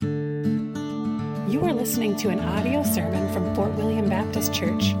You are listening to an audio sermon from Fort William Baptist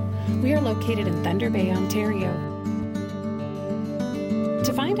Church. We are located in Thunder Bay, Ontario.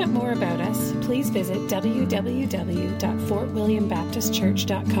 To find out more about us, please visit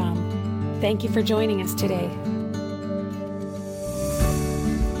www.fortwilliambaptistchurch.com. Thank you for joining us today.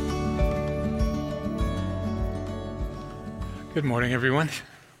 Good morning, everyone.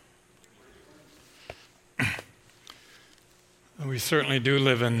 We certainly do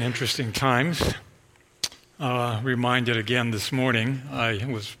live in interesting times. Reminded again this morning, I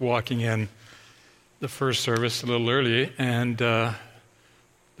was walking in the first service a little early, and there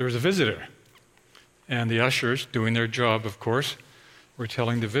was a visitor. And the ushers, doing their job, of course, were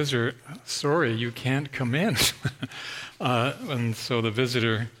telling the visitor, sorry, you can't come in. And so the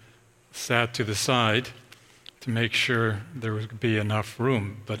visitor sat to the side to make sure there would be enough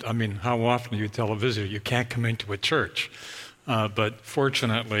room. But I mean, how often do you tell a visitor you can't come into a church? But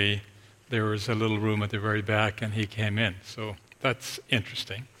fortunately, there was a little room at the very back, and he came in. So that's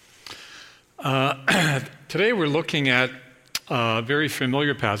interesting. Today we're looking at a very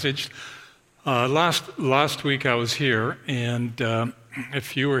familiar passage. Last week I was here, and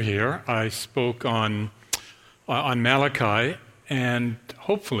if you were here, I spoke on Malachi. And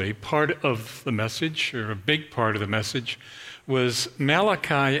hopefully part of the message, or a big part of the message, was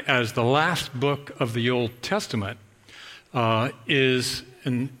Malachi as the last book of the Old Testament is,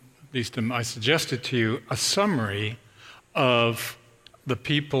 at least I suggested to you, a summary of the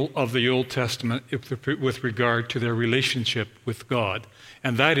people of the Old Testament with regard to their relationship with God.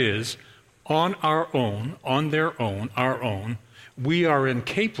 And that is, on our own, we are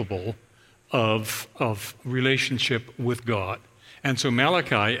incapable of relationship with God. And so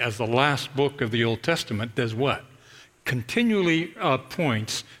Malachi, as the last book of the Old Testament, does what? Continually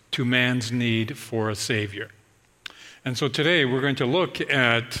points to man's need for a Savior. And so today we're going to look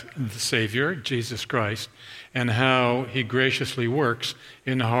at the Savior, Jesus Christ, and how he graciously works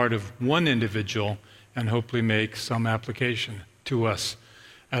in the heart of one individual and hopefully make some application to us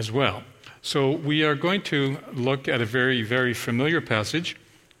as well. So we are going to look at a very, very familiar passage.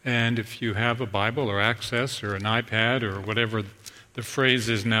 And if you have a Bible or Access or an iPad or whatever the phrase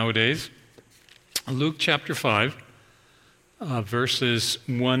is nowadays, Luke chapter 5, verses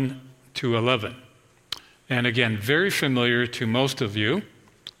 1 to 11. And again, very familiar to most of you.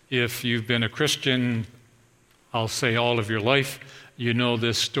 If you've been a Christian, I'll say all of your life, you know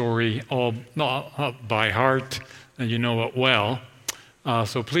this story all by heart, and you know it well.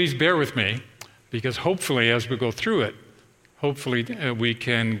 So please bear with me, because hopefully as we go through it, we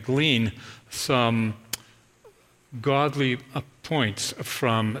can glean some godly points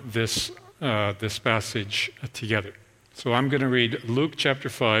from this passage together. So I'm going to read Luke chapter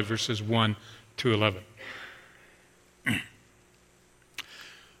 5, verses 1 to 11.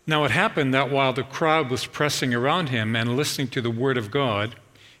 Now it happened that while the crowd was pressing around him and listening to the word of God,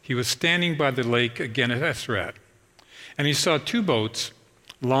 he was standing by the lake at Gennesaret. And he saw two boats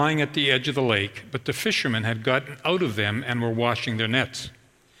lying at the edge of the lake, but the fishermen had gotten out of them and were washing their nets.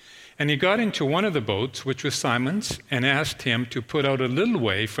 And he got into one of the boats, which was Simon's, and asked him to put out a little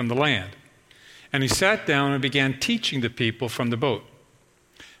way from the land. And he sat down and began teaching the people from the boat.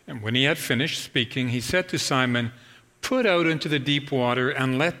 And when he had finished speaking, he said to Simon, "Put out into the deep water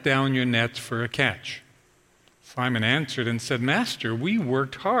and let down your nets for a catch." Simon answered and said, "Master, we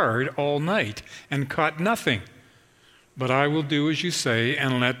worked hard all night and caught nothing. But I will do as you say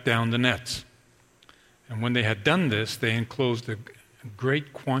and let down the nets." And when they had done this, they enclosed a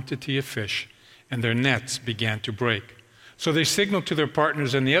great quantity of fish, and their nets began to break. So they signaled to their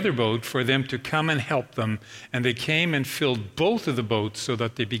partners in the other boat for them to come and help them, and they came and filled both of the boats so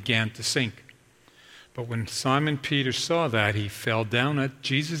that they began to sink. But when Simon Peter saw that, he fell down at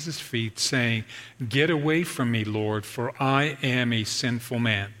Jesus' feet, saying, "Get away from me, Lord, for I am a sinful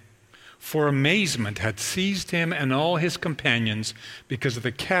man." For amazement had seized him and all his companions because of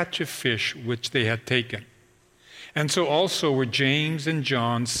the catch of fish which they had taken. And so also were James and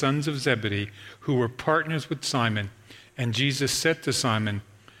John, sons of Zebedee, who were partners with Simon. And Jesus said to Simon,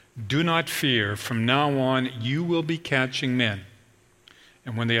 "Do not fear, from now on you will be catching men."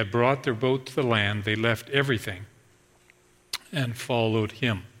 And when they had brought their boat to the land, they left everything and followed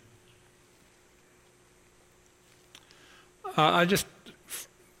him. I just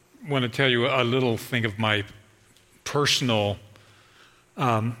want to tell you a little thing of my personal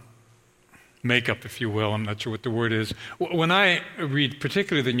makeup, if you will. I'm not sure what the word is. When I read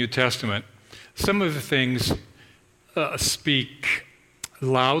particularly the New Testament, some of the things speak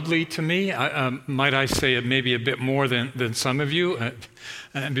loudly to me. Might I say it maybe a bit more than some of you?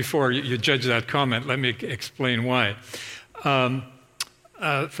 And before you judge that comment, let me explain why.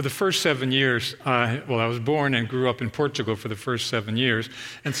 for the first 7 years, I was born and grew up in Portugal for the first 7 years.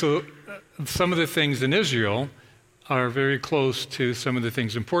 And so some of the things in Israel are very close to some of the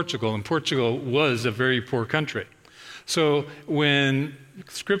things in Portugal. And Portugal was a very poor country. So when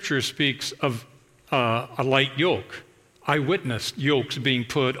Scripture speaks of a light yoke, I witnessed yokes being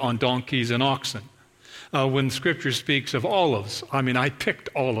put on donkeys and oxen. When Scripture speaks of olives, I picked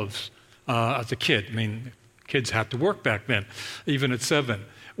olives as a kid. Kids had to work back then, even at 7.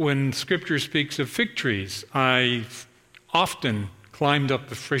 When Scripture speaks of fig trees, I often climbed up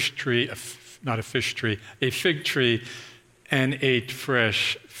a fig tree, and ate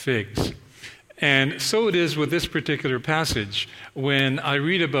fresh figs. And so it is with this particular passage. When I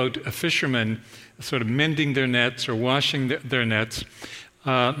read about a fisherman sort of mending their nets or washing their nets,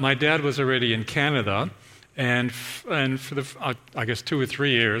 my dad was already in Canada, and for the, 2 or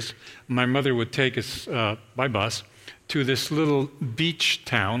 3 years, my mother would take us by bus to this little beach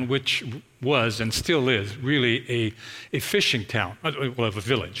town, which was and still is really a fishing town, a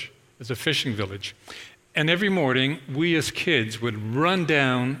village. It's a fishing village. And every morning, we as kids would run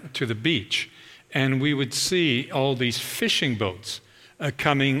down to the beach, and we would see all these fishing boats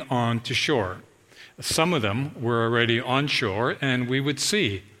coming onto shore. Some of them were already on shore, and we would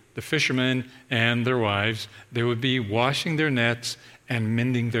see the fishermen and their wives. They would be washing their nets and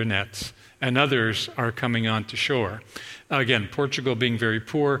mending their nets, and others are coming onto shore. Again, Portugal being very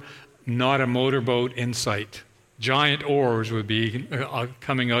poor, not a motorboat in sight. Giant oars would be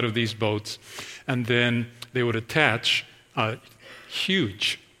coming out of these boats, and then they would attach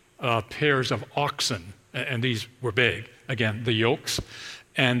huge pairs of oxen, and these were big, again, the yokes,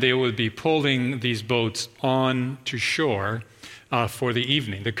 and they would be pulling these boats on to shore for the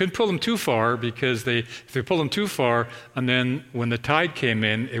evening. They couldn't pull them too far, because if they pulled them too far, and then when the tide came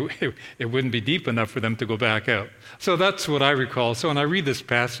in, it wouldn't be deep enough for them to go back out. So that's what I recall. So when I read this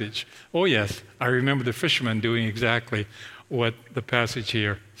passage, oh yes, I remember the fishermen doing exactly what the passage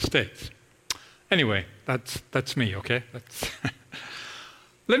here states. Anyway, that's me, okay?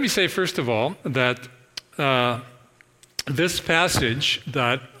 Let me say, first of all, that this passage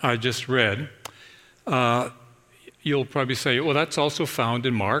that I just read, you'll probably say, well, that's also found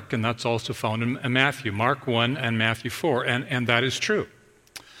in Mark, and that's also found in Matthew, Mark 1 and Matthew 4, and that is true.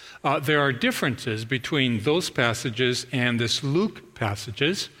 There are differences between those passages and this Luke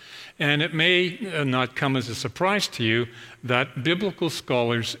passages, and it may not come as a surprise to you that biblical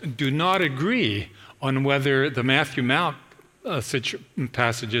scholars do not agree on whether the Matthew-Mark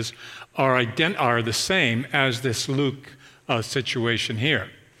passages are the same as this Luke situation here.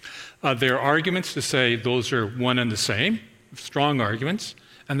 There are arguments to say those are one and the same, strong arguments,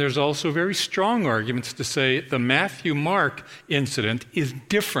 and there's also very strong arguments to say the Matthew-Mark incident is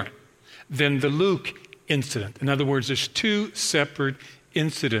different than the Luke incident. In other words, there's two separate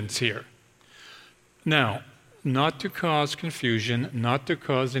incidents here. Now, not to cause confusion, not to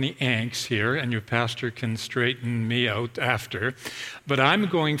cause any angst here, and your pastor can straighten me out after, but I'm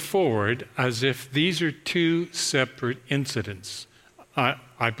going forward as if these are two separate incidents.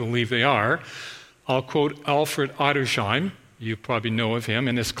 I believe they are. I'll quote Alfred Ottersheim. You probably know of him.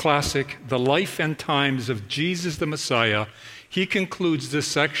 In his classic, The Life and Times of Jesus the Messiah, he concludes this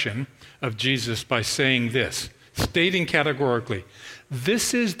section of Jesus by saying this, stating categorically,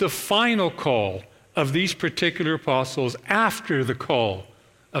 this is the final call of these particular apostles after the call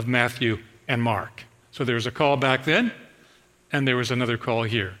of Matthew and Mark. So there was a call back then, and there was another call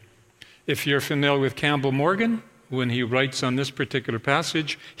here. If you're familiar with Campbell Morgan, when he writes on this particular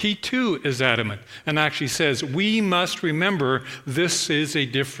passage, he too is adamant and actually says, we must remember this is a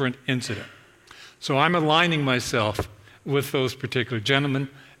different incident. So I'm aligning myself with those particular gentlemen,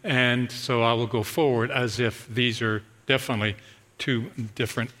 and so I will go forward as if these are definitely two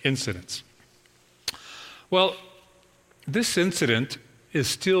different incidents. Well, this incident is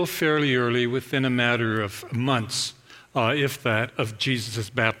still fairly early, within a matter of months, if that, of Jesus'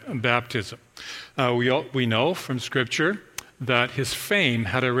 baptism. We know from Scripture that his fame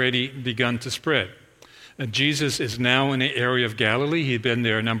had already begun to spread. Jesus is now in an area of Galilee. He'd been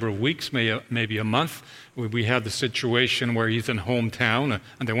there a number of weeks, maybe a month. We had the situation where he's in hometown,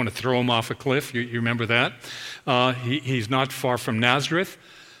 and they want to throw him off a cliff. You remember that? He's not far from Nazareth.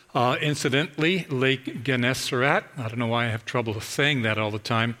 Incidentally, Lake Gennesaret, I don't know why I have trouble saying that all the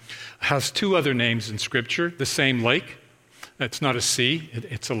time, has two other names in Scripture, the same lake. It's not a sea,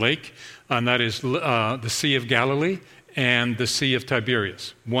 it's a lake, and that is the Sea of Galilee and the Sea of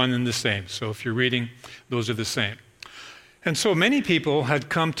Tiberias, one and the same. So if you're reading, those are the same. And so many people had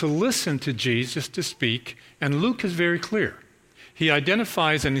come to listen to Jesus to speak, and Luke is very clear. He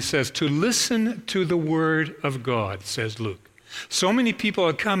identifies and he says, to listen to the word of God, says Luke. So many people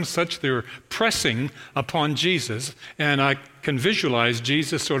had come such they're pressing upon Jesus, and I can visualize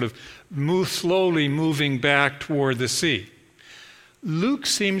Jesus sort of slowly moving back toward the sea. Luke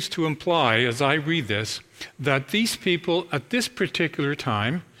seems to imply, as I read this, that these people at this particular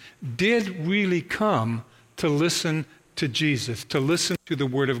time did really come to listen to Jesus, to listen to the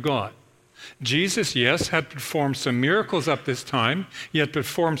Word of God. Jesus, yes, had performed some miracles up this time. He had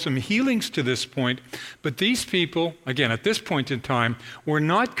performed some healings to this point. But these people, again, at this point in time, were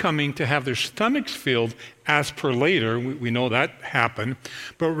not coming to have their stomachs filled as per later. We know that happened.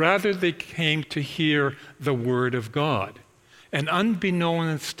 But rather they came to hear the Word of God. And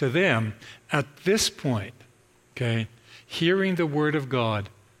unbeknownst to them, at this point, okay, hearing the Word of God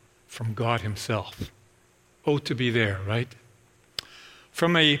from God Himself. Oh, to be there, right?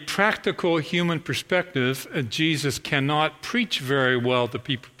 From a practical human perspective, Jesus cannot preach very well to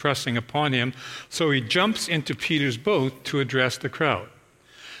people pressing upon him, so he jumps into Peter's boat to address the crowd.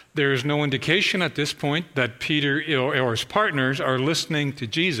 There is no indication at this point that Peter or his partners are listening to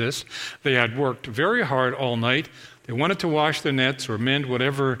Jesus. They had worked very hard all night. They wanted to wash their nets or mend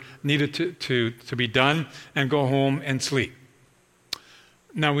whatever needed to be done and go home and sleep.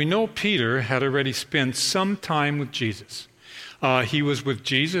 Now we know Peter had already spent some time with Jesus. He was with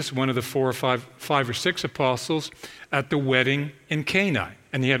Jesus, one of the five or six apostles, at the wedding in Cana.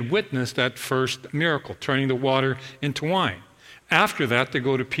 And he had witnessed that first miracle, turning the water into wine. After that, they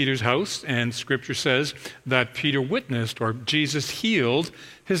go to Peter's house, and Scripture says that Peter witnessed, or Jesus healed,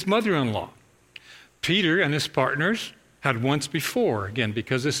 his mother-in-law. Peter and his partners had once before, again,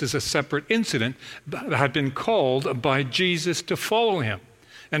 because this is a separate incident, had been called by Jesus to follow him.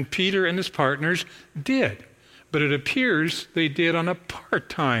 And Peter and his partners did. But it appears they did on a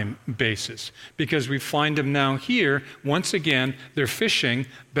part-time basis, because we find them now here. Once again, they're fishing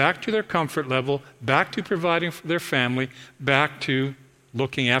back to their comfort level, back to providing for their family, back to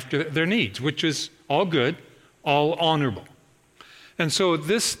looking after their needs, which is all good, all honorable. And so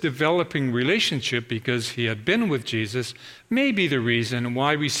this developing relationship, because he had been with Jesus, may be the reason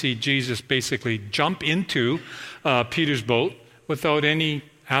why we see Jesus basically jump into Peter's boat without any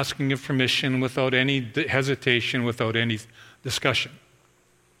asking of permission, without any hesitation, without any discussion.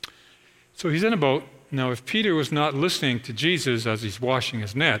 So he's in a boat. Now, if Peter was not listening to Jesus as he's washing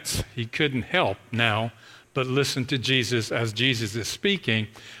his nets, he couldn't help now but listen to Jesus as Jesus is speaking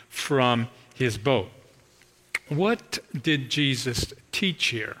from his boat. What did Jesus teach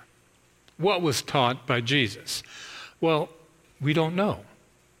here? What was taught by Jesus? Well, we don't know.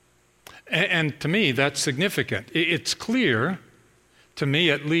 And to me, that's significant. It's clear, to me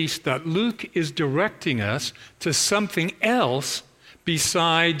at least, that Luke is directing us to something else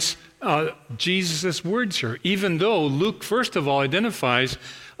besides Jesus' words here, even though Luke, first of all, identifies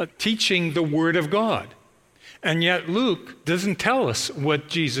teaching the Word of God. And yet Luke doesn't tell us what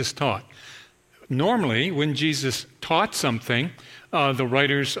Jesus taught. Normally, when Jesus taught something, the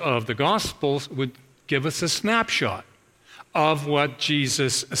writers of the Gospels would give us a snapshot of what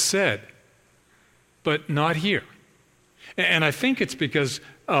Jesus said, but not here. And I think it's because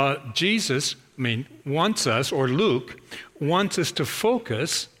Jesus, wants us, or Luke, wants us to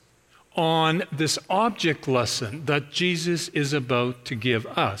focus on this object lesson that Jesus is about to give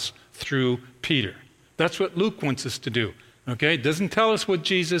us through Peter. That's what Luke wants us to do. Okay? It doesn't tell us what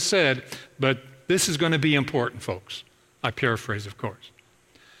Jesus said, but this is going to be important, folks. I paraphrase, of course.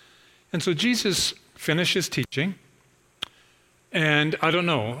 And so Jesus finishes teaching, and I don't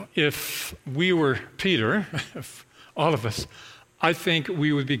know, if we were Peter, all of us, I think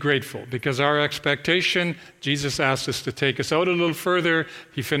we would be grateful, because our expectation, Jesus asked us to take us out a little further.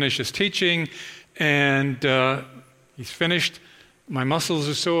 He finishes teaching, and he's finished. My muscles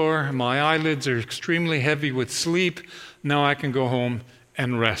are sore. My eyelids are extremely heavy with sleep. Now I can go home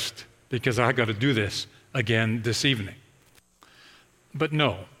and rest, because I got to do this again this evening. But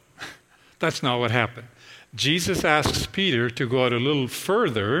no, that's not what happened. Jesus asks Peter to go out a little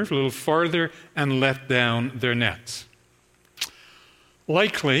farther, and let down their nets.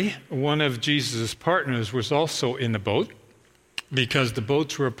 Likely, one of Jesus' partners was also in the boat, because the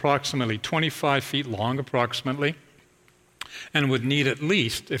boats were approximately 25 feet long, approximately, and would need at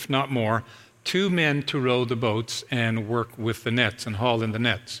least, if not more, 2 men to row the boats and work with the nets and haul in the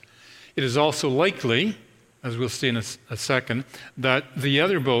nets. It is also likely, as we'll see in a second, that the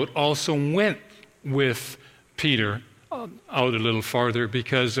other boat also went with Peter out a little farther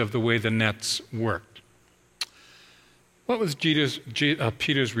because of the way the nets worked. What was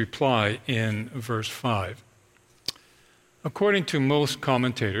Peter's reply in verse 5? According to most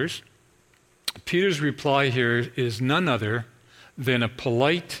commentators, Peter's reply here is none other than a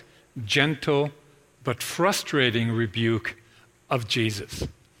polite, gentle, but frustrating rebuke of Jesus.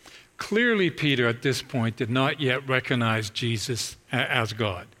 Clearly, Peter at this point did not yet recognize Jesus as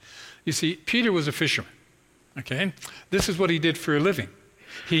God. You see, Peter was a fisherman, okay? This is what he did for a living.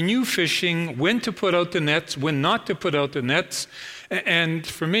 He knew fishing, when to put out the nets, when not to put out the nets. And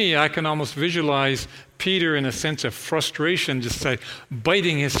for me, I can almost visualize Peter in a sense of frustration, just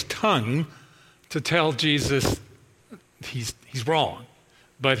biting his tongue to tell Jesus he's wrong.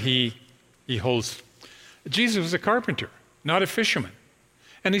 But he holds. Jesus was a carpenter, not a fisherman.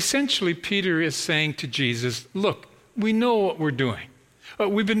 And essentially, Peter is saying to Jesus, look, we know what we're doing.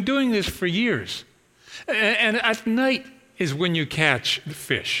 We've been doing this for years. And at night is when you catch the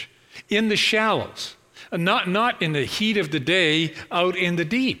fish, in the shallows, not in the heat of the day out in the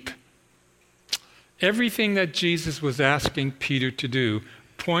deep. Everything that Jesus was asking Peter to do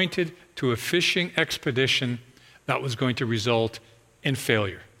pointed to a fishing expedition that was going to result in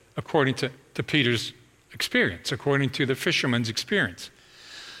failure, according to Peter's experience, according to the fisherman's experience.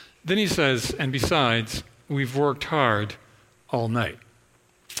 Then he says, and besides, we've worked hard all night.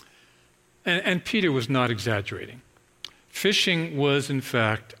 And Peter was not exaggerating. Fishing was, in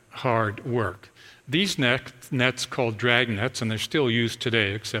fact, hard work. These nets called drag nets, and they're still used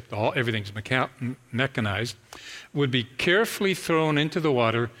today, except everything's mechanized, would be carefully thrown into the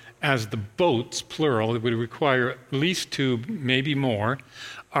water as the boats, plural, it would require at least two, maybe more,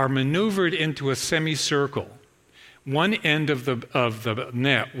 are maneuvered into a semicircle. One end of the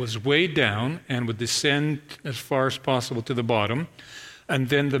net was weighed down and would descend as far as possible to the bottom, and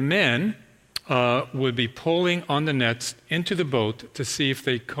then the men would be pulling on the nets into the boat to see if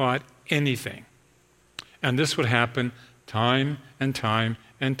they caught anything. And this would happen time and time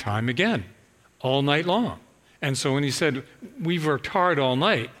and time again, all night long. And so when he said, we've worked hard all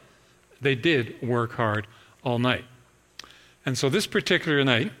night, they did work hard all night. And so this particular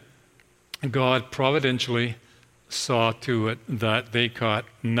night, God providentially saw to it that they caught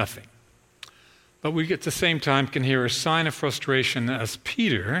nothing. But we at the same time can hear a sign of frustration as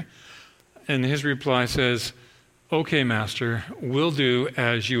Peter, in his reply, says, okay, Master, we'll do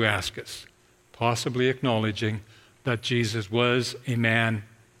as you ask us, possibly acknowledging that Jesus was a man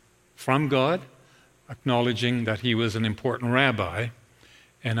from God, acknowledging that he was an important rabbi.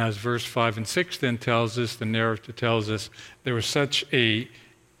 And as verse 5 and 6 then tells us, the narrative tells us, there was such a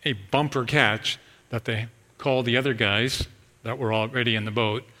bumper catch that they called the other guys that were already in the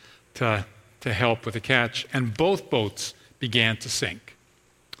boat to help with the catch, and both boats began to sink.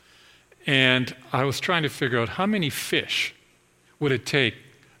 And I was trying to figure out how many fish would it take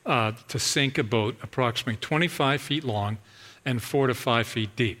to sink a boat approximately 25 feet long and 4 to 5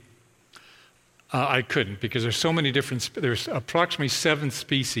 feet deep. I couldn't, because there's so many there's approximately 7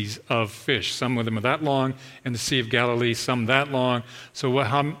 species of fish. Some of them are that long in the Sea of Galilee, some that long. So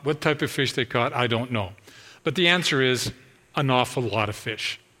what type of fish they caught, I don't know. But the answer is an awful lot of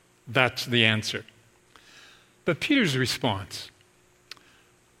fish. That's the answer. But Peter's response,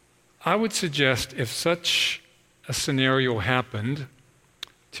 I would suggest if such a scenario happened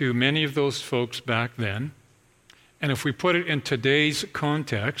to many of those folks back then, and if we put it in today's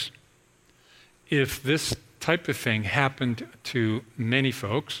context, if this type of thing happened to many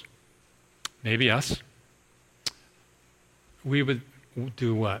folks, maybe us, we would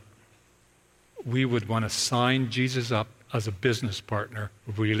do what? We would want to sign Jesus up as a business partner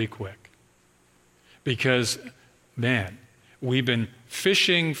really quick. Because, man, we've been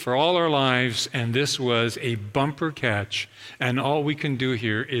fishing for all our lives, and this was a bumper catch, and all we can do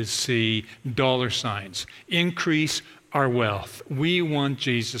here is see dollar signs. Increase our wealth. We want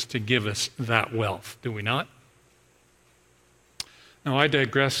Jesus to give us that wealth, do we not? Now, I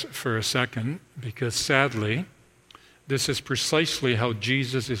digress for a second, because sadly, this is precisely how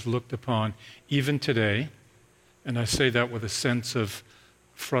Jesus is looked upon even today, and I say that with a sense of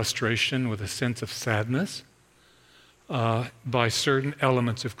frustration, with a sense of sadness, by certain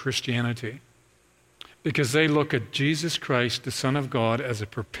elements of Christianity, because they look at Jesus Christ, the Son of God, as a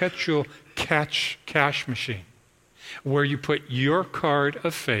perpetual cash machine, where you put your card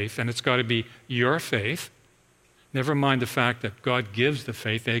of faith, and it's got to be your faith. Never mind the fact that God gives the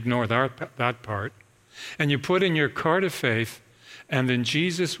faith. They ignore that part. And you put in your card of faith, and then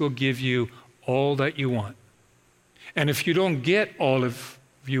Jesus will give you all that you want. And if you don't get all of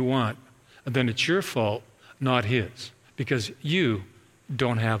you want, then it's your fault, not his, because you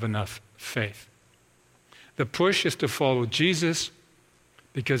don't have enough faith. The push is to follow Jesus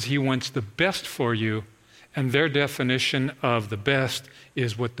because he wants the best for you, and their definition of the best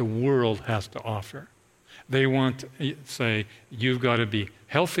is what the world has to offer. They want to say, you've got to be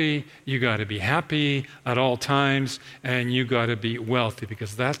healthy, you got to be happy at all times, and you got to be wealthy,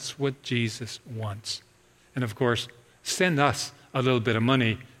 because that's what Jesus wants. And of course, send us a little bit of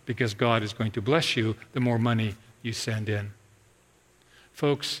money because God is going to bless you the more money you send in.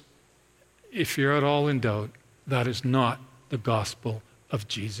 Folks, if you're at all in doubt, that is not the gospel of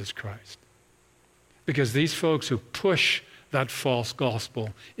Jesus Christ. Because these folks who push that false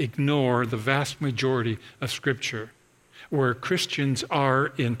gospel ignore the vast majority of Scripture, where Christians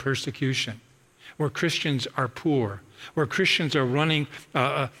are in persecution, where Christians are poor, where Christians are running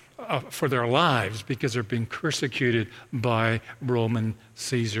for their lives because they're being persecuted by Roman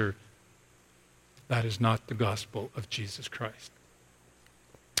Caesar. That is not the gospel of Jesus Christ.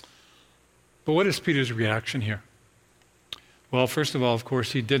 But what is Peter's reaction here? Well, first of all, of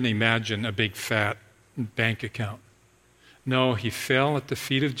course, he didn't imagine a big fat bank account. No, he fell at the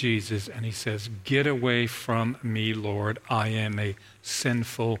feet of Jesus and he says, "Get away from me, Lord. I am a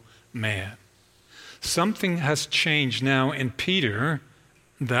sinful man." Something has changed now in Peter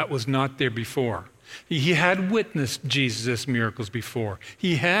that was not there before. He had witnessed Jesus' miracles before.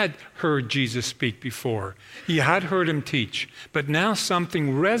 He had heard Jesus speak before. He had heard him teach. But now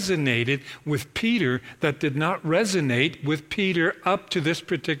something resonated with Peter that did not resonate with Peter up to this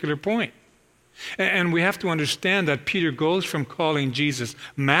particular point. And we have to understand that Peter goes from calling Jesus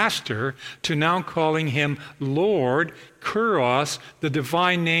Master to now calling him Lord, Kyrios, the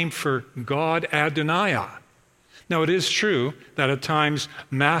divine name for God Adonai. Now, it is true that at times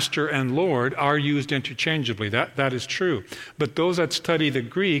Master and Lord are used interchangeably. That is true. But those that study the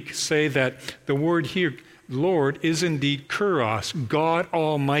Greek say that the word here, Lord, is indeed Kyrios, God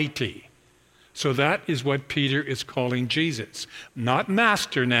Almighty. So that is what Peter is calling Jesus. Not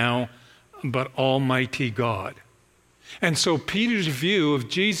Master now, but Almighty God. And so Peter's view of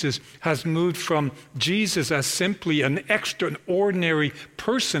Jesus has moved from Jesus as simply an extraordinary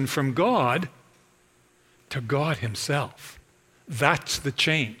person from God to God himself. That's the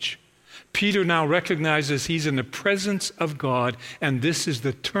change. Peter now recognizes he's in the presence of God, and this is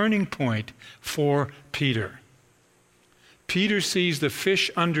the turning point for Peter. Peter sees the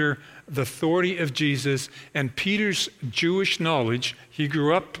fish under the authority of Jesus, and Peter's Jewish knowledge, he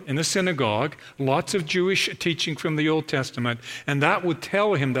grew up in a synagogue, lots of Jewish teaching from the Old Testament, and that would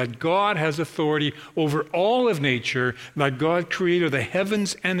tell him that God has authority over all of nature, that God created the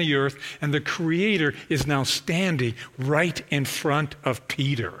heavens and the earth, and the Creator is now standing right in front of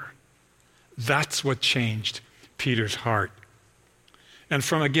Peter. That's what changed Peter's heart. And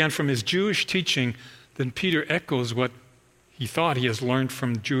from his Jewish teaching, then Peter echoes what he thought he has learned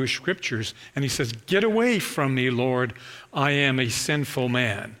from Jewish scriptures, and he says, "Get away from me, Lord, I am a sinful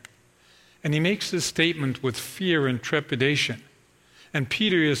man." And he makes this statement with fear and trepidation. And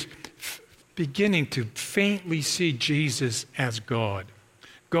Peter is beginning to faintly see Jesus as God.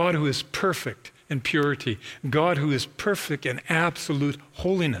 God who is perfect in purity. God who is perfect in absolute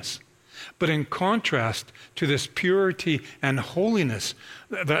holiness. But in contrast to this purity and holiness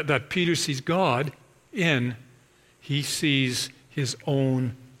that Peter sees God in, he sees his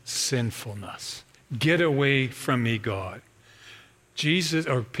own sinfulness. Get away from me, God.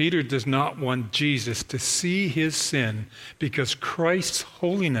 Peter does not want Jesus to see his sin because Christ's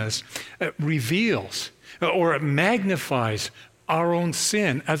holiness reveals or it magnifies our own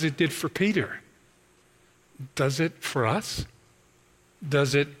sin as it did for Peter. Does it for us?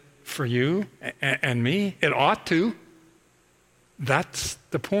 Does it for you and me? It ought to. That's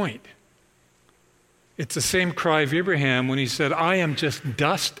the point. It's the same cry of Abraham when he said, "I am just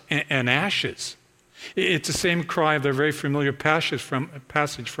dust and ashes." It's the same cry of the very familiar passage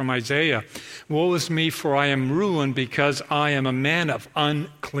from Isaiah. "Woe is me, for I am ruined because I am a man of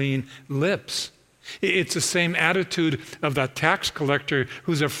unclean lips." It's the same attitude of that tax collector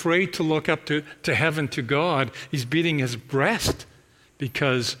who's afraid to look up to heaven, to God. He's beating his breast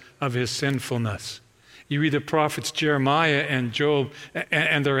because of his sinfulness. You read the prophets Jeremiah and Job,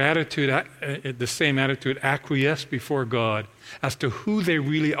 and their attitude, the same attitude, acquiesce before God as to who they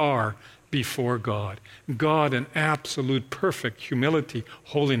really are before God. God in absolute perfect humility,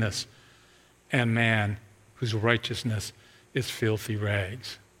 holiness, and man whose righteousness is filthy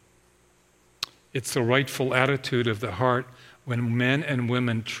rags. It's the rightful attitude of the heart when men and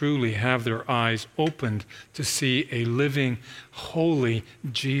women truly have their eyes opened to see a living, holy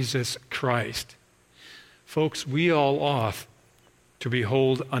Jesus Christ. Folks, we all ought to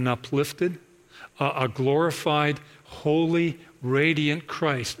behold an uplifted, a glorified, holy, radiant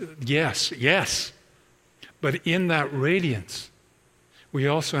Christ. Yes. But in that radiance, we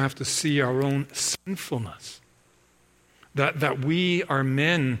also have to see our own sinfulness. That we are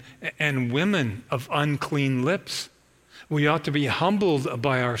men and women of unclean lips. We ought to be humbled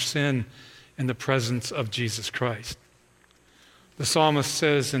by our sin in the presence of Jesus Christ. The psalmist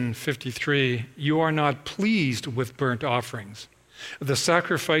says in 53, "You are not pleased with burnt offerings. The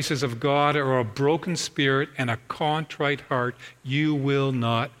sacrifices of God are a broken spirit and a contrite heart you will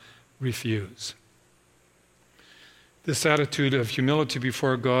not refuse. This attitude of humility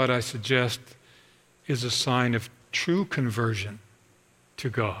before God, I suggest, is a sign of true conversion to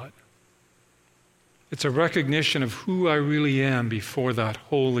God. It's a recognition of who I really am before that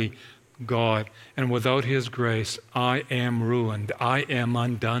holy God. And without His grace, I am ruined. I am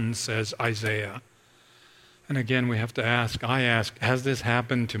undone, says Isaiah. And again, we have to ask, I ask, has this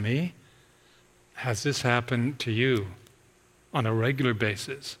happened to me? Has this happened to you on a regular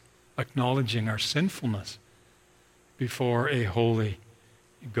basis, acknowledging our sinfulness before a holy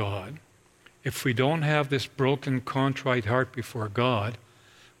God? If we don't have this broken, contrite heart before God,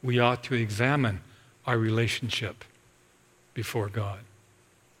 we ought to examine our relationship before God.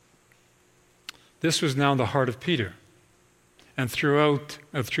 This was now the heart of Peter. And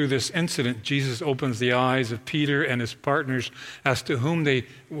through this incident, Jesus opens the eyes of Peter and his partners as to whom they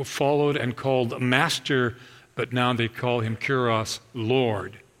followed and called Master, but now they call him Kyrios,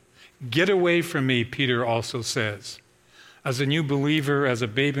 Lord. Get away from me, Peter also says. As a new believer, as a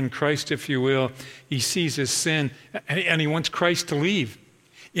babe in Christ, if you will, he sees his sin and he wants Christ to leave.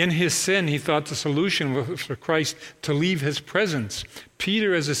 In his sin, he thought the solution was for Christ to leave his presence.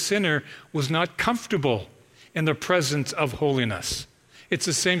 Peter, as a sinner, was not comfortable in the presence of holiness. It's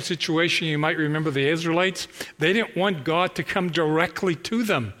the same situation. You might remember the Israelites. They didn't want God to come directly to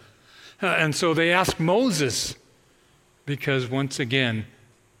them. And so they asked Moses, because once again,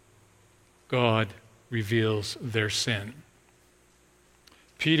 God reveals their sin.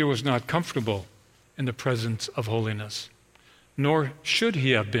 Peter was not comfortable in the presence of holiness, nor should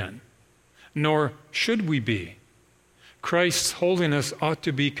he have been, nor should we be. Christ's holiness ought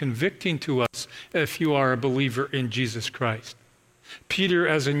to be convicting to us if you are a believer in Jesus Christ. Peter,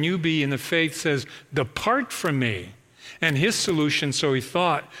 as a newbie in the faith, says, "Depart from me." And his solution, so he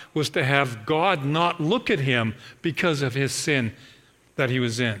thought, was to have God not look at him because of his sin that he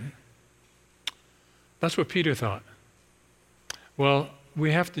was in. That's what Peter thought. Well,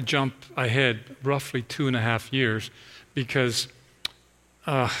 we have to jump ahead roughly 2.5 years because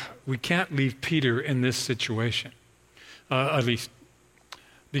we can't leave Peter in this situation. At least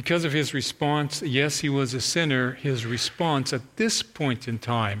because of his response, yes, he was a sinner, his response at this point in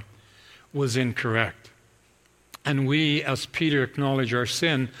time was incorrect. And we, as Peter, acknowledge our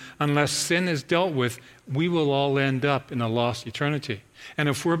sin. Unless sin is dealt with, we will all end up in a lost eternity. And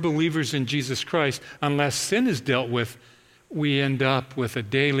if we're believers in Jesus Christ, unless sin is dealt with, we end up with a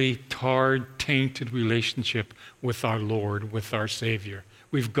daily, tarred, tainted relationship with our Lord, with our Savior.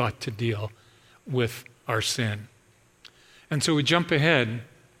 We've got to deal with our sin. And so we jump ahead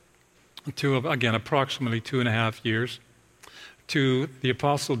to, again, approximately 2.5 years to the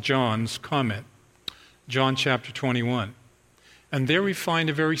Apostle John's comment, John chapter 21. And there we find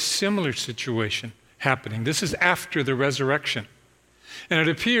a very similar situation happening. This is after the resurrection. And it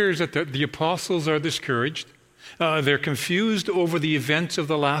appears that the apostles are discouraged. They're confused over the events of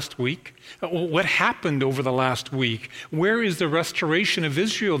the last week. What happened over the last week? Where is the restoration of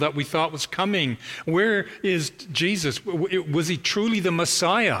Israel that we thought was coming? Where is Jesus? Was he truly the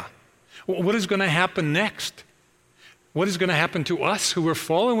Messiah? What is going to happen next? What is going to happen to us who are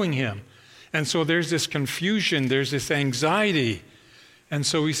following him? And so there's this confusion, there's this anxiety. And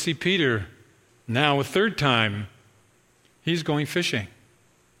so we see Peter now a third time. He's going fishing,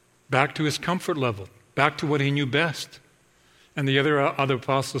 back to his comfort level, back to what he knew best. And the other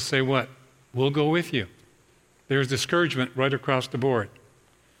apostles say what? We'll go with you. There's discouragement right across the board.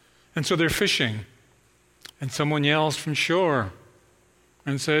 And so they're fishing. And someone yells from shore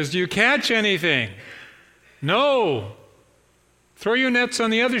and says, "Do you catch anything?" "No." "Throw your nets on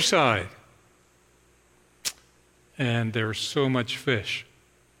the other side." And there's so much fish.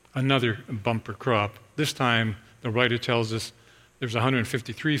 Another bumper crop. This time, the writer tells us there's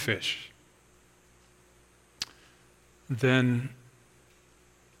 153 fish. Then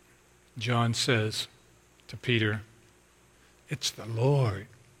John says to Peter, "It's the Lord.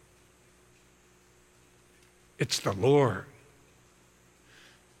 It's the Lord."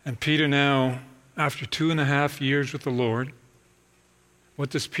 And Peter now, after 2.5 years with the Lord, what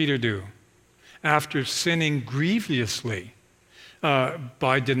does Peter do? After sinning grievously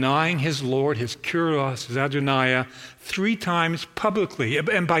by denying his Lord, his Kyrios, his Adonai, 3 times publicly,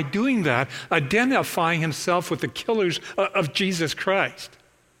 and by doing that, identifying himself with the killers of Jesus Christ.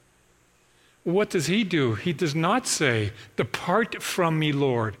 What does he do? He does not say, "Depart from me,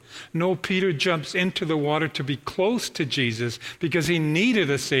 Lord." No, Peter jumps into the water to be close to Jesus because he needed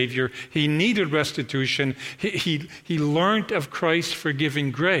a Savior. He needed restitution. He learned of Christ's forgiving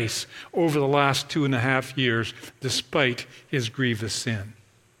grace over the last 2.5 years, despite his grievous sin.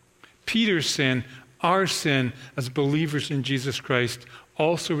 Peter's sin, our sin as believers in Jesus Christ,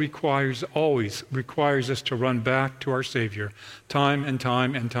 also always requires us to run back to our Savior, time and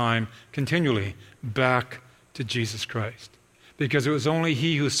time and time, continually back to Jesus Christ. Because it was only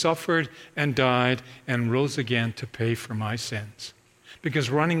he who suffered and died and rose again to pay for my sins.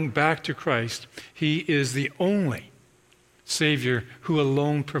 Because running back to Christ, he is the only Savior who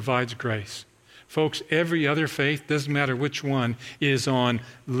alone provides grace. Folks, every other faith, doesn't matter which one, is on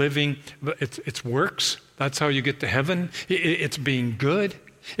living, it's works. That's how you get to heaven. It's being good.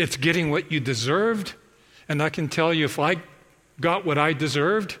 It's getting what you deserved. And I can tell you, if I got what I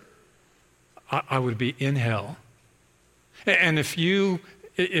deserved, I would be in hell. And if you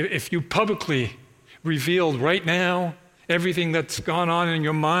publicly revealed right now everything that's gone on in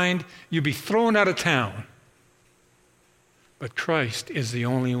your mind, you'd be thrown out of town. But Christ is the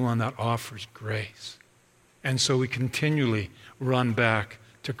only one that offers grace. And so we continually run back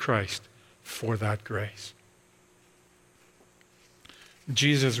to Christ for that grace.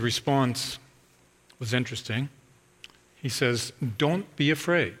 Jesus' response was interesting. He says, "Don't be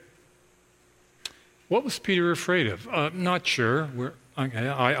afraid." What was Peter afraid of? Not sure.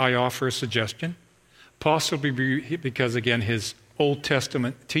 I offer a suggestion. Possibly because, again, his Old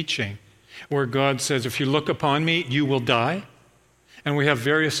Testament teaching, where God says, "If you look upon me, you will die." And we have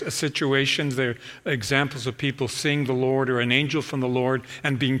various situations there, examples of people seeing the Lord or an angel from the Lord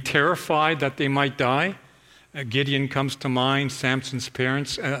and being terrified that they might die. Gideon comes to mind. Samson's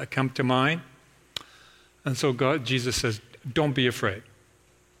parents come to mind. And so Jesus says, "Don't be afraid."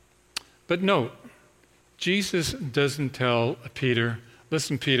 But note, Jesus doesn't tell Peter,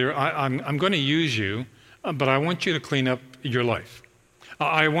 "Listen, Peter, I'm going to use you, but I want you to clean up your life.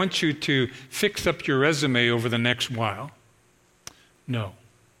 I want you to fix up your resume over the next while." No.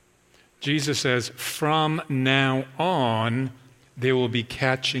 Jesus says, "From now on, they will be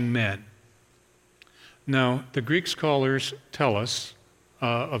catching men." Now, the Greek scholars tell us,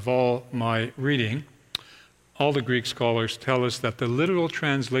 of all my reading, all the Greek scholars tell us that the literal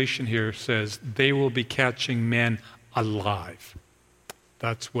translation here says, "They will be catching men alive."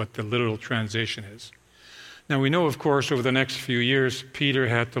 That's what the literal translation is. Now, we know, of course, over the next few years, Peter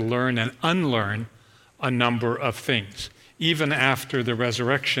had to learn and unlearn a number of things. Even after the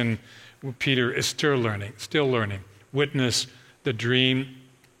resurrection, Peter is still learning. Witness the dream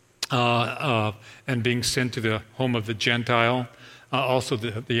and being sent to the home of the Gentile. Also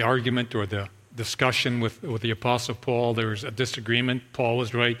the argument or the discussion with the Apostle Paul. There was a disagreement. Paul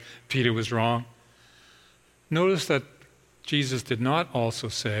was right. Peter was wrong. Notice that Jesus did not also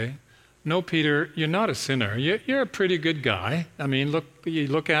say, "No, Peter, you're not a sinner. You're a pretty good guy. I mean, you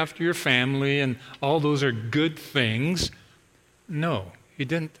look after your family and all those are good things." No, he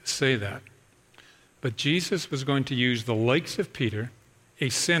didn't say that. But Jesus was going to use the likes of Peter, a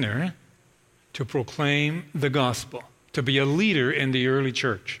sinner, to proclaim the gospel, to be a leader in the early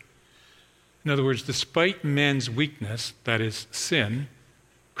church. In other words, despite men's weakness, that is sin,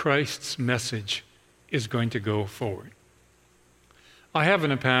 Christ's message is going to go forward. I have in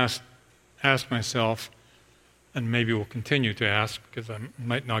the past asked myself, and maybe will continue to ask because I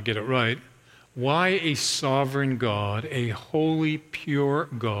might not get it right, why a sovereign God, a holy, pure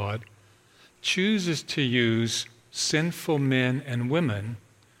God, chooses to use sinful men and women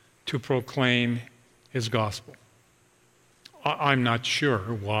to proclaim his gospel. I'm not sure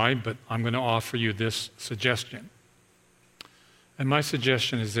why, but I'm going to offer you this suggestion. And my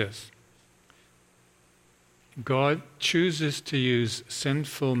suggestion is this. God chooses to use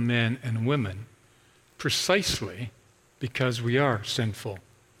sinful men and women precisely because we are sinful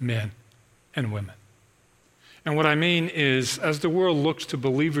men and women. And what I mean is, as the world looks to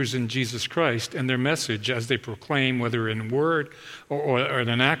believers in Jesus Christ and their message as they proclaim, whether in word or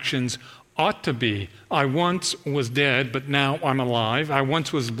in actions, ought to be, "I once was dead, but now I'm alive. I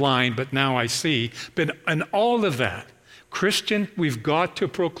once was blind, but now I see." But in all of that, Christian, we've got to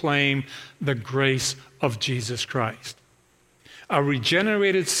proclaim the grace of Jesus Christ. A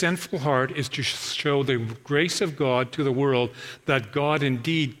regenerated, sinful heart is to show the grace of God to the world, that God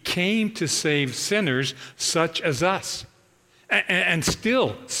indeed came to save sinners such as us, and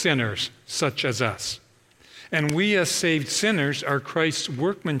still sinners such as us. And we as saved sinners are Christ's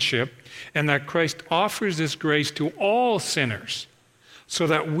workmanship, and that Christ offers this grace to all sinners, so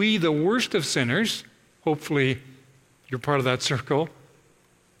that we, the worst of sinners, hopefully you're part of that circle,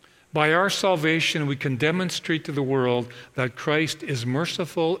 By our salvation, we can demonstrate to the world that Christ is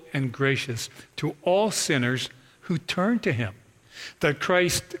merciful and gracious to all sinners who turn to him. That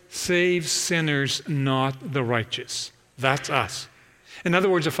Christ saves sinners, not the righteous. That's us. In other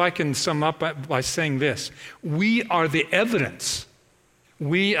words, if I can sum up by saying this, we are the evidence.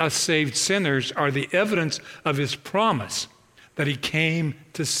 We as saved sinners are the evidence of his promise that he came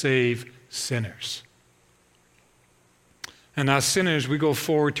to save sinners. And as sinners, we go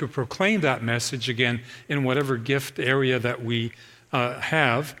forward to proclaim that message again in whatever gift area that we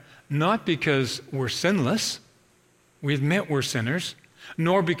have, not because we're sinless, we admit we're sinners,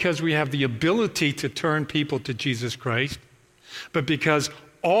 nor because we have the ability to turn people to Jesus Christ, but because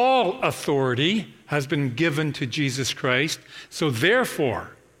all authority has been given to Jesus Christ. So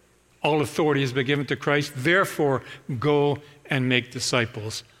therefore, all authority has been given to Christ. Therefore, go and make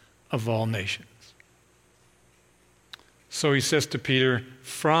disciples of all nations. So he says to Peter,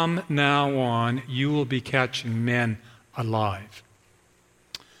 from now on, you will be catching men alive.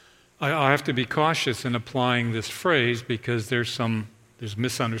 I have to be cautious in applying this phrase because there's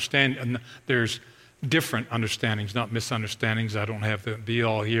misunderstanding, there's different understandings, not misunderstandings. I don't have the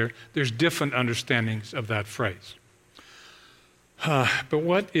be-all here. There's different understandings of that phrase. But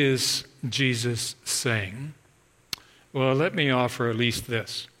what is Jesus saying? Well, let me offer at least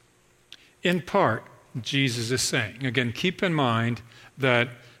this. In part, Jesus is saying, again, keep in mind that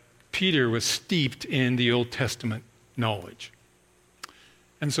Peter was steeped in the Old Testament knowledge.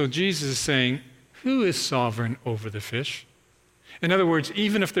 And so Jesus is saying, who is sovereign over the fish? In other words,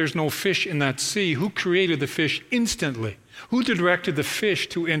 even if there's no fish in that sea, who created the fish instantly? Who directed the fish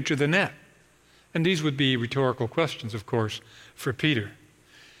to enter the net? And these would be rhetorical questions, of course, for Peter.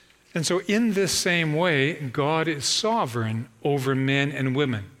 And so in this same way, God is sovereign over men and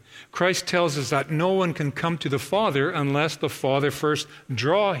women. Christ tells us that no one can come to the Father unless the Father first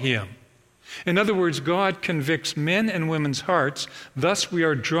draw him. In other words, God convicts men and women's hearts, thus we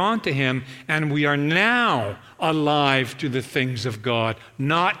are drawn to him, and we are now alive to the things of God,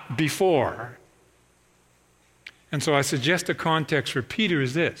 not before. And so I suggest a context for Peter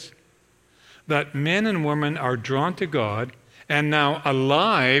is this, that men and women are drawn to God and now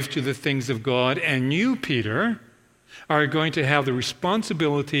alive to the things of God, and you, Peter, are going to have the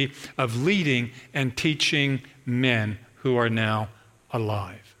responsibility of leading and teaching men who are now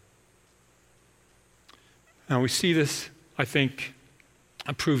alive. Now we see this, I think,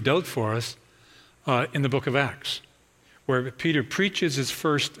 proved out for us in the book of Acts, where Peter preaches his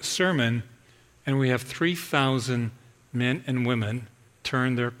first sermon, and we have 3,000 men and women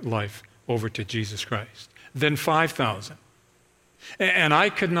turn their life over to Jesus Christ. Then 5,000. And I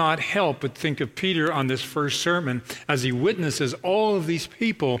could not help but think of Peter on this first sermon as he witnesses all of these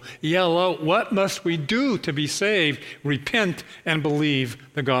people yell out, what must we do to be saved? Repent and believe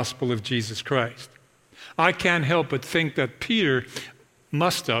the gospel of Jesus Christ. I can't help but think that Peter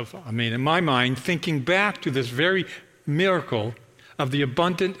must have, in my mind, thinking back to this very miracle of the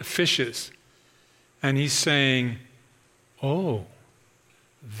abundant fishes. And he's saying, oh,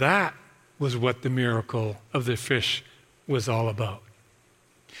 that was what the miracle of the fish was all about.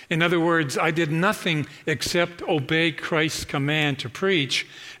 In other words, I did nothing except obey Christ's command to preach,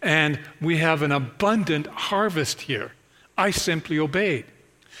 and we have an abundant harvest here. I simply obeyed.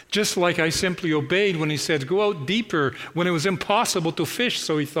 Just like I simply obeyed when he said, go out deeper, when it was impossible to fish,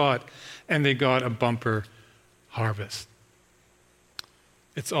 so he thought, and they got a bumper harvest.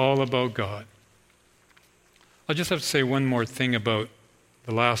 It's all about God. I just have to say one more thing about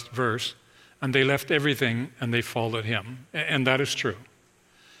the last verse. And they left everything and they followed him. And that is true.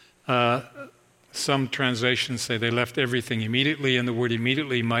 Some translations say they left everything immediately, and the word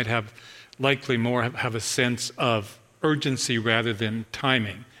immediately might have likely more have a sense of urgency rather than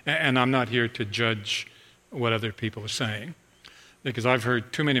timing. And I'm not here to judge what other people are saying, because I've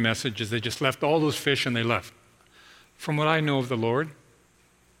heard too many messages. They just left all those fish and they left. From what I know of the Lord,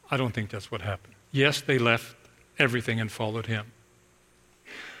 I don't think that's what happened. Yes, they left everything and followed him.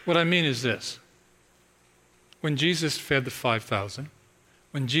 What I mean is this. When Jesus fed the 5,000,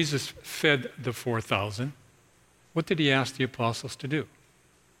 when Jesus fed the 4,000, what did he ask the apostles to do?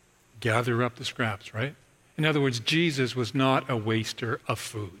 Gather up the scraps, right? In other words, Jesus was not a waster of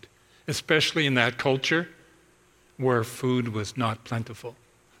food, especially in that culture where food was not plentiful.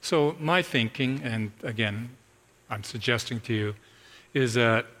 So my thinking, and again, I'm suggesting to you, is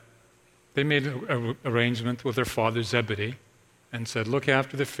that they made an arrangement with their father Zebedee and said, look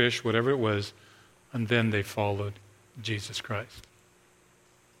after the fish, whatever it was, and then they followed Jesus Christ.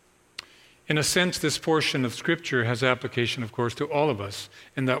 In a sense, this portion of Scripture has application, of course, to all of us,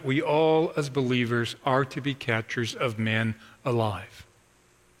 in that we all, as believers, are to be catchers of men alive.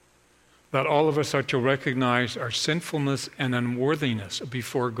 that all of us are to recognize our sinfulness and unworthiness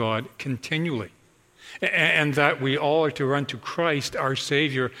before God continually. And that we all are to run to Christ, our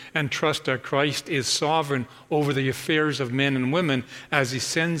Savior, and trust that Christ is sovereign over the affairs of men and women as he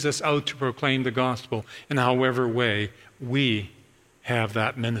sends us out to proclaim the gospel in however way we have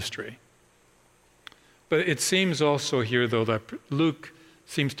that ministry. But it seems also here, though, that Luke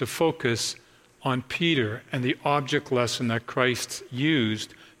seems to focus on Peter and the object lesson that Christ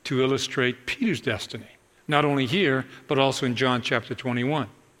used to illustrate Peter's destiny. Not only here, but also in John chapter 21.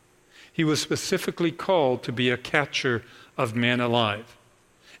 He was specifically called to be a catcher of men alive.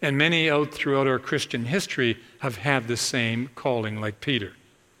 And many out throughout our Christian history have had the same calling like Peter.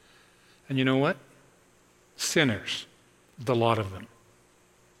 And you know what? Sinners, the lot of them.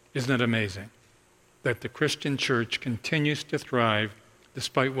 Isn't it amazing that the Christian church continues to thrive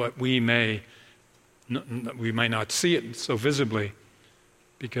despite what we might not see it so visibly,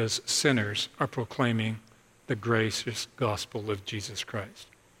 because sinners are proclaiming the gracious gospel of Jesus Christ.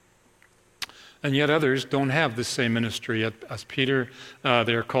 And yet others don't have the same ministry as Peter.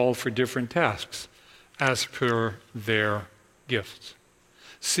 They're called for different tasks as per their gifts.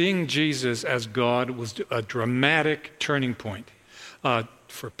 Seeing Jesus as God was a dramatic turning point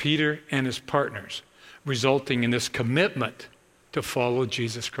for Peter and his partners, resulting in this commitment to follow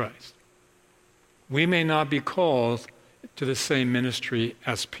Jesus Christ. We may not be called to the same ministry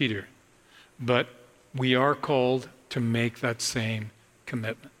as Peter, but we are called to make that same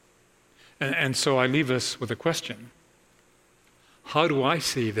commitment. And so I leave us with a question. How do I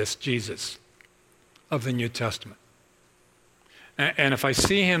see this Jesus of the New Testament? And if I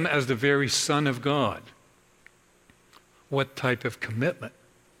see him as the very Son of God, what type of commitment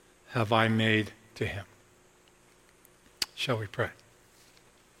have I made to him? Shall we pray?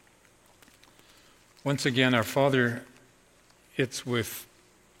 Once again, our Father, it's with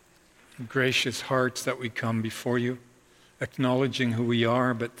gracious hearts that we come before you, acknowledging who we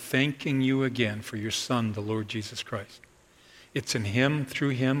are, but thanking you again for your Son, the Lord Jesus Christ. It's in him, through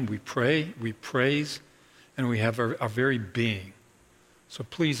him, we pray, we praise, and we have our very being. So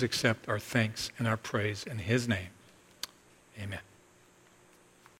please accept our thanks and our praise in his name. Amen.